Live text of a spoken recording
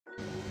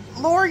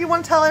Laura, you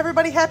want to tell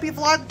everybody happy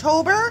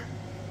Vlogtober?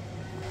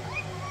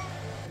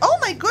 Oh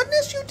my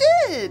goodness, you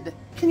did!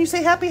 Can you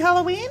say happy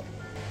Halloween?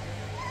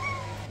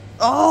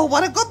 Oh,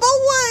 what a good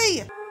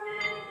boy!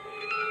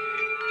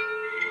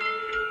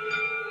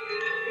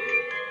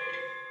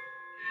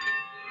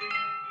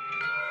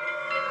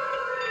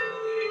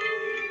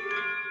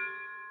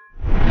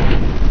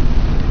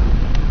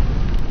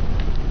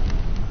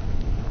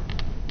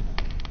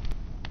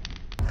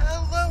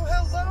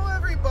 Hello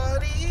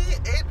everybody!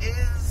 It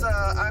is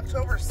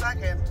October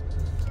 2nd,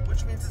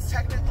 which means it's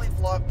technically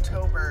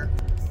Vlogtober.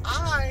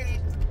 I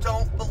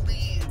don't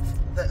believe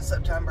that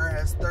September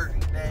has 30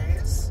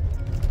 days.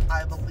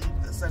 I believe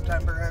that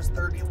September has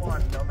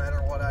 31, no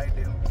matter what I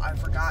do. I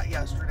forgot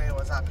yesterday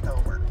was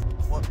October.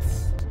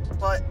 Whoops.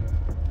 But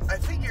I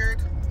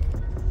figured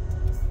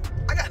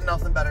I got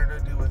nothing better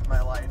to do with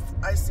my life.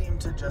 I seem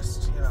to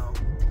just, you know,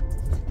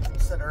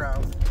 sit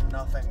around and do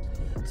nothing.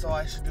 So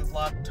I should do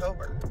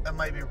Vlogtober. That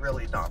might be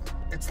really dumb.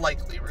 It's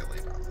likely really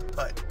dumb,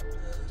 but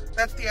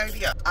that's the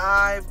idea.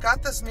 I've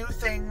got this new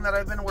thing that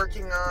I've been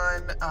working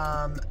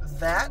on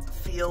that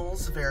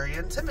feels very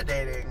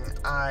intimidating.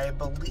 I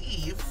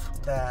believe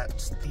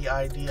that the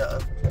idea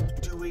of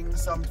doing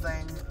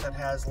something that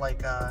has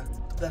like a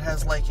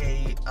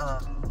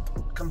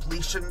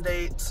completion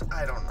date,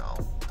 I don't know.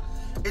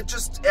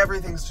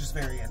 Everything's just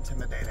very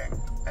intimidating,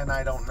 and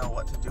I don't know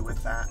what to do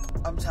with that.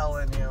 I'm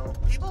telling you,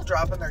 people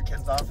dropping their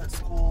kids off at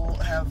school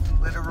have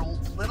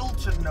little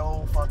to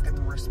no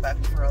fucking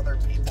respect for other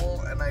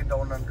people, and I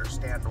don't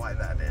understand why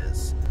that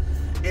is.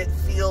 It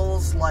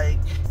feels like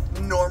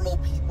normal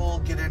people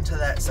get into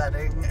that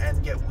setting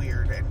and get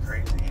weird and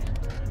crazy,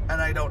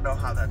 and I don't know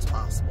how that's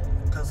possible.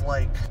 Because,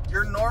 like,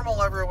 you're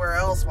normal everywhere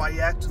else, why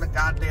you acting a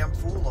goddamn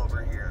fool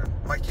over here?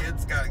 My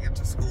kids gotta get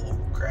to school.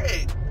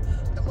 Great.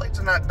 I'd like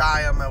to not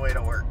die on my way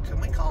to work. Can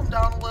we calm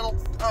down a little?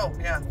 Oh,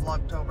 yeah,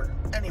 Vlogtober.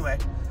 Anyway,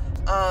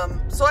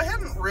 so I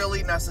hadn't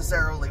really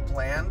necessarily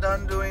planned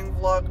on doing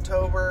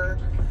Vlogtober,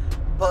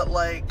 but,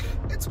 like,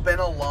 it's been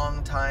a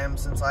long time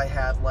since I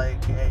had,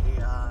 like,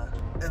 a,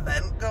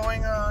 event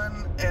going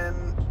on,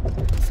 and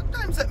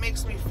sometimes that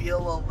makes me feel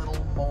a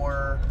little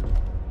more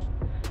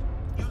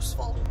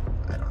useful.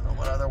 I don't know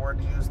what other word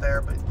to use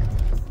there, but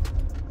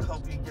I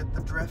hope you get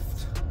the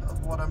drift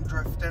of what I'm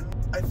drifting.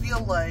 I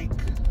feel like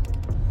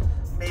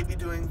maybe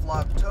doing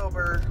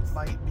Vlogtober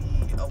might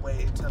be a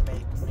way to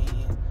make me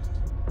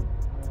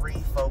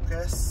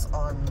refocus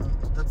on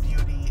the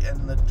beauty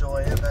and the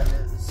joy that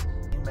is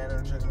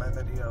managing my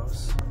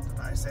videos.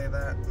 I say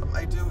that.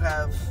 I do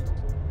have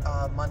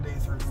Monday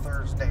through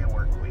Thursday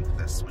work week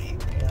this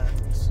week,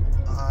 and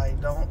I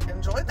don't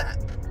enjoy that.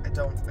 I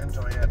don't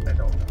enjoy it. I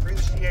don't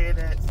appreciate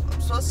it.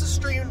 I'm supposed to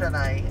stream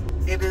tonight.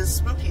 It is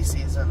spooky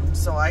season,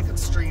 so I could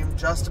stream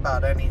just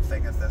about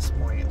anything at this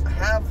point. I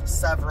have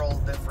several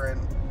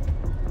different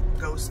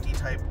ghosty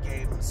type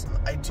games.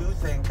 I do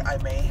think I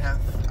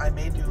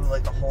may do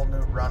like a whole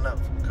new run of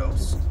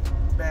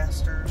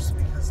Ghostbusters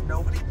because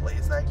nobody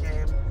plays that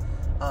game.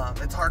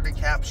 It's hard to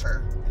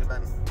capture,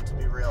 even, to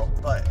be real,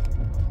 but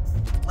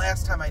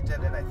last time I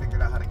did it, I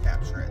figured out how to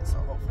capture it, so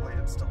hopefully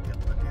I'd still be able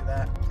to do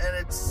that. And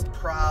it's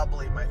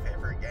probably my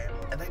favorite game.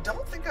 And I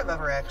don't think I've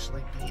ever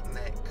actually beaten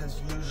it,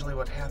 because usually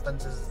what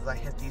happens is I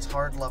hit these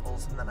hard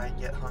levels and then I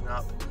get hung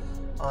up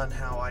on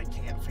how I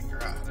can't figure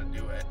out how to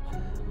do it.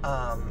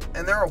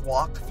 And there are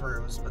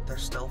walkthroughs, but they're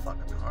still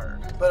fucking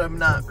hard. But I'm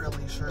not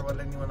really sure what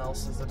anyone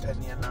else's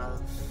opinion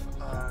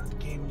of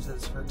games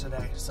is for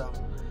today, so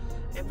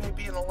it may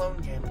be an alone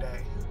game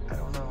day. I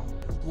don't know.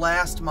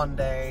 Last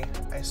Monday,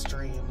 I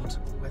streamed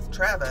with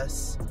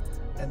Travis,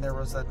 and there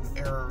was an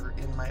error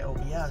in my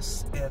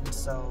OBS, and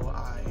so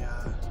I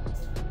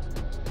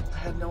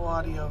had no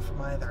audio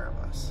from either of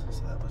us,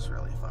 so that was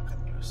really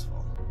fucking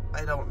useful.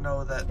 I don't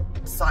know that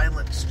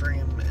silent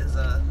stream is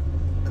a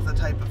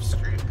type of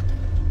stream.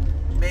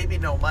 Maybe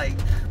no mic,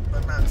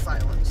 but not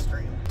silent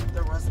stream.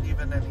 There wasn't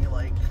even any,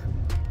 like,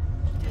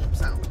 game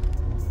sound.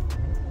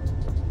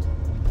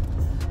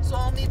 So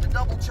I'll need to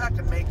double check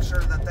and make sure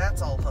that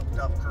that's all hooked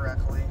up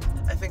correctly.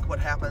 I think what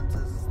happens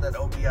is that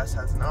OBS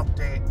has an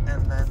update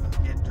and then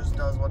it just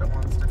does what it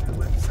wants to do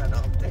with said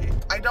update.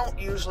 I don't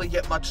usually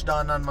get much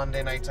done on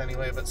Monday nights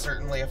anyway, but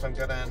certainly if I'm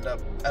gonna end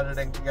up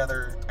editing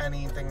together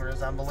anything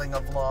resembling a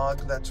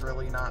vlog, that's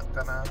really not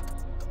gonna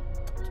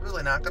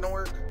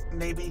work.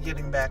 Maybe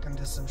getting back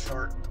into some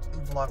short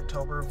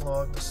Vlogtober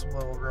vlogs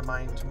will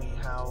remind me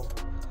how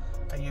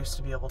I used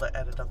to be able to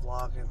edit a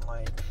vlog in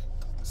like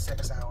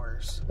 6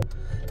 hours,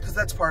 because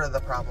that's part of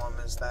the problem,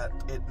 is that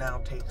it now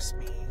takes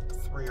me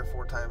 3 or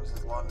 4 times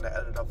as long to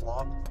edit a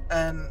vlog.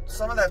 And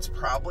some of that's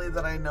probably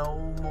that I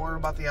know more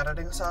about the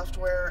editing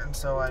software, and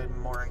so I'm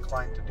more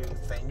inclined to do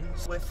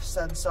things with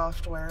said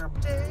software.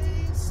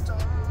 Daystar,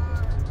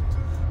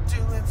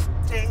 doing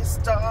some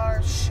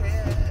Daystar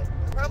shit.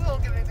 Probably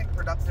won't get anything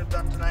productive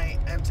done tonight,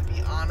 and to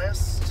be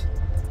honest,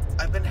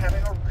 I've been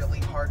having a really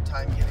hard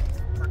time getting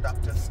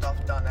productive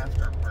stuff done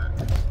after work.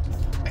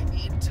 I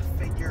need to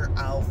figure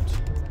out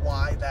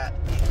why that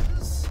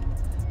is,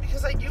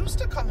 because I used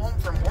to come home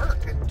from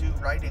work and do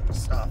writing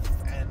stuff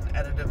and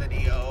edit a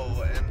video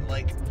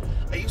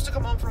to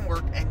come home from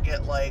work and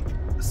get like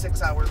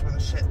 6 hours worth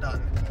of shit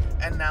done.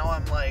 And now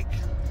I'm like,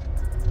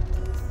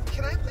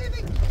 can I play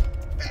the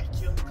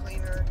vacuum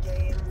cleaner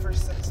game for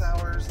 6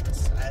 hours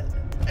instead?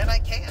 And I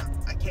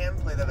can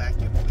play the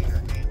vacuum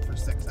cleaner game for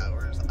 6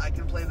 hours. I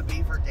can play the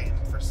beaver game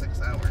for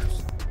 6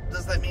 hours.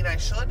 Does that mean I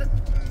should?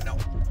 No.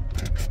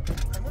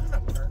 I'm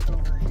gonna park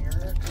over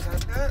here because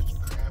I've got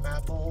crab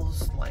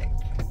apples like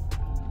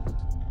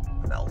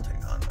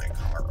melting on my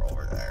car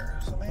over there.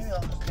 So maybe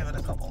I'll just give it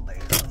a couple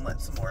days and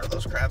let some more of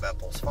those crab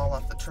apples fall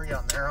off the tree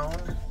on their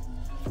own.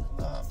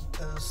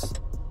 Because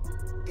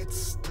it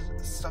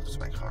stuffs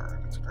my car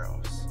and it's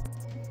gross.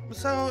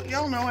 So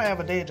y'all know I have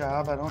a day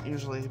job. I don't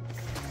usually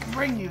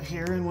bring you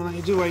here, and when I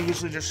do, I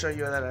usually just show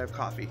you that I have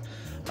coffee.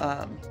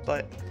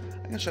 But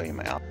I can show you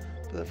my outfit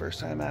for the first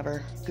time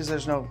ever because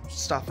there's no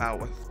stuff out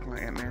with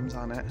client names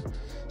on it.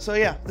 So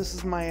yeah, this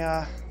is my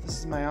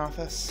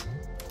office.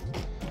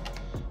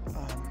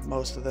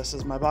 Most of this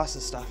is my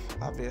boss's stuff,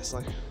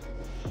 obviously.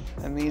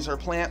 And these are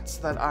plants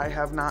that I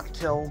have not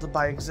killed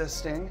by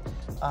existing.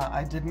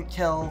 I didn't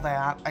kill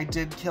that. I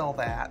did kill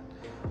that.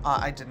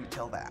 I didn't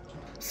kill that.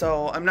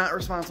 So I'm not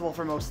responsible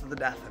for most of the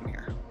death in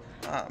here.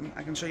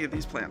 I can show you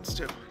these plants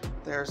too.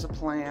 There's a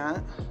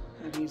plant,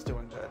 and he's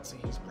doing good, so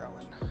he's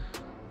growing.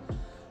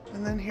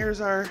 And then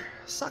here's our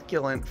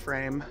succulent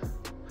frame.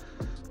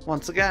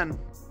 Once again,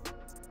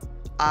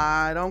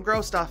 I don't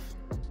grow stuff.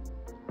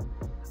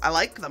 I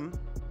like them,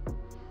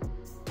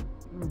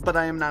 but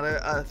I am not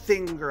a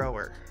thing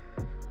grower.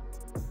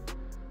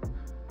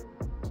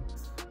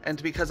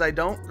 And because I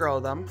don't grow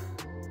them,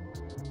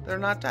 they're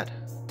not dead.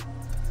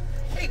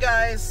 Hey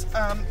guys,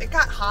 it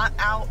got hot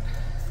out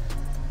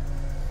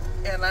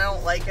and I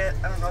don't like it.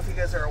 I don't know if you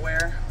guys are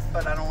aware,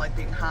 but I don't like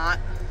being hot.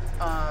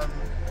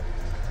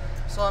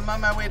 So I'm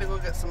on my way to go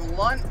get some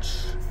lunch,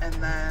 and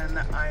then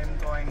I'm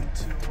going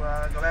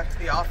to go back to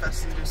the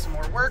office and do some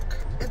more work.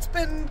 It's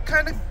been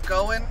kind of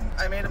going.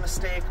 I made a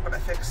mistake, but I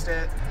fixed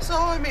it. So,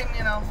 I mean,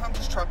 you know, I'm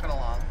just trucking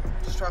along.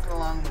 Just trucking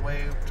along the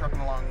way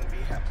trucking along would be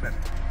happening.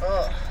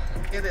 Ugh,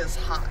 it is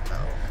hot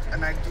though,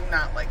 and I do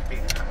not like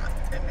being hot.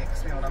 It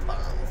makes me want to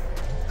bomb.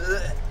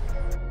 Ugh.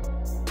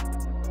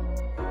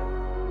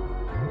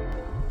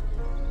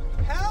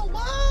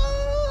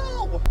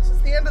 Hello! So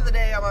it's the end of the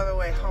day. I'm on my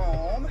way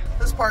home.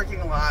 This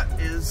parking lot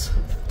is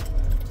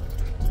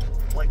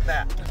like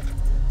that.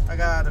 I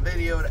got a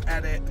video to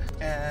edit,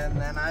 and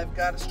then I've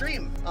got a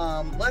stream.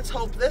 Let's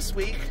hope this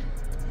week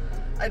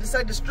I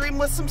decide to stream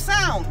with some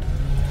sound.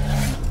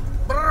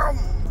 Boom!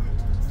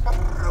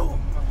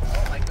 Boom!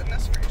 Oh my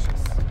goodness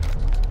gracious.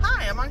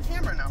 Hi, I'm on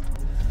camera now.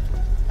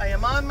 I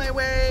am on my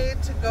way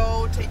to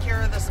go take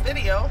care of this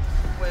video,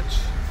 which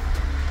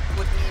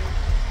would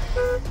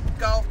mean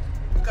go,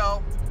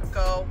 go,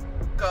 go,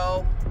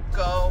 go,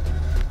 go,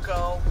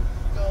 go,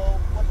 go.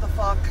 What the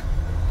fuck?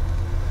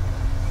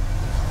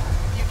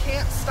 You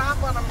can't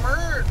stop on a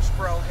merge,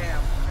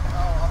 broham.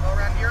 Oh, I'll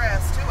go around your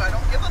ass too. I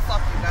don't give a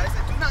fuck, you guys.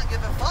 I do not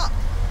give a fuck.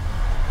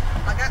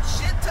 I got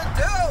shit to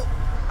do.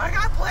 I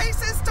got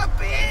places to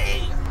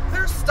be.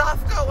 There's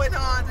stuff going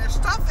on. There's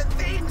stuff and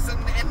things and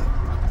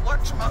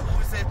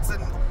whatchamahoozits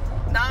and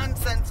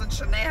nonsense and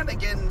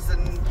shenanigans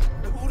and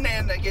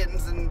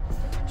hoonanigans and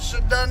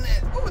shadun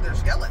it. Oh,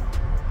 there's yelling.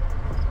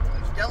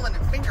 There's yelling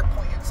and finger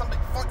pointing. Somebody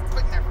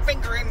putting their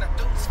finger in the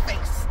dude's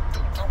face.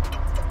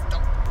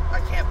 I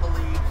can't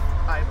believe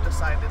I've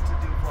decided to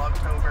do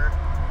Vlogtober,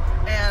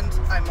 and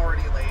I'm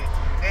already late.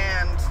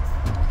 And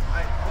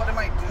what am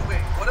I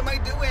doing? What am I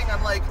doing?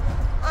 I'm like,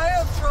 I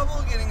have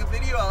trouble getting a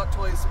video out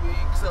twice a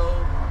week,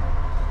 so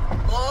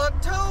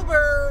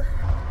Vlogtober.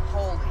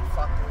 Holy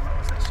fucking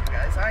Moses, you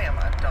guys, I am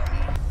a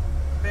dummy.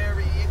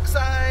 Very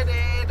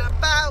excited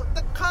about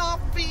the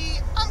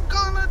coffee. I'm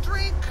gonna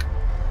drink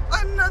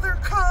another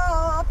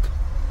cup.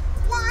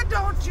 Why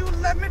don't you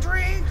let me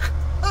drink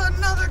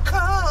another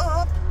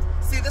cup?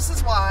 See, this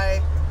is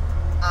why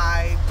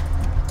I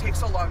take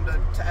so long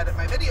to edit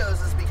my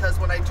videos, is because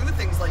when I do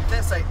things like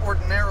this, I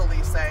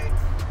ordinarily say,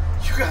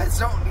 you guys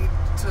don't need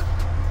to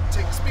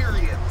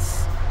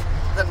experience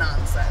the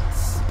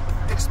nonsense.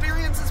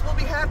 Experiences will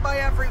be had by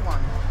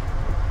everyone.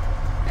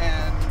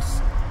 And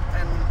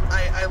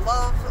I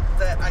love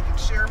that I can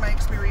share my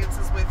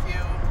experiences with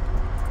you,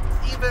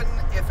 even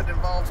if it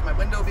involves my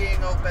window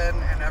being open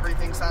and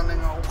everything sounding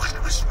all whoosh,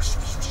 whoosh, whoosh,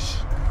 whoosh, whoosh.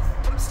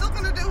 But I'm still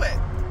gonna do it.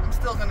 I'm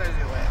still gonna do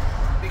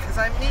it. Because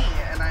I'm me,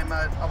 and I'm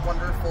a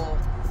wonderful,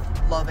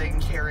 loving,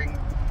 caring,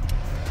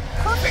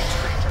 perfect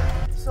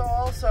creature. So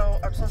also,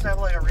 I'm supposed to have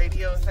like a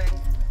radio thing.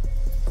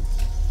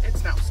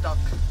 It's now stuck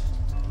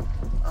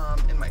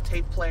in my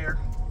tape player.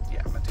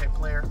 Yeah, my tape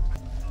player.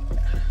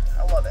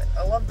 I love it.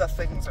 I love the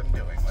things I'm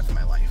doing with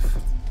my life.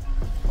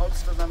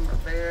 Most of them are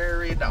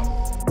very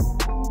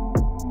dumb.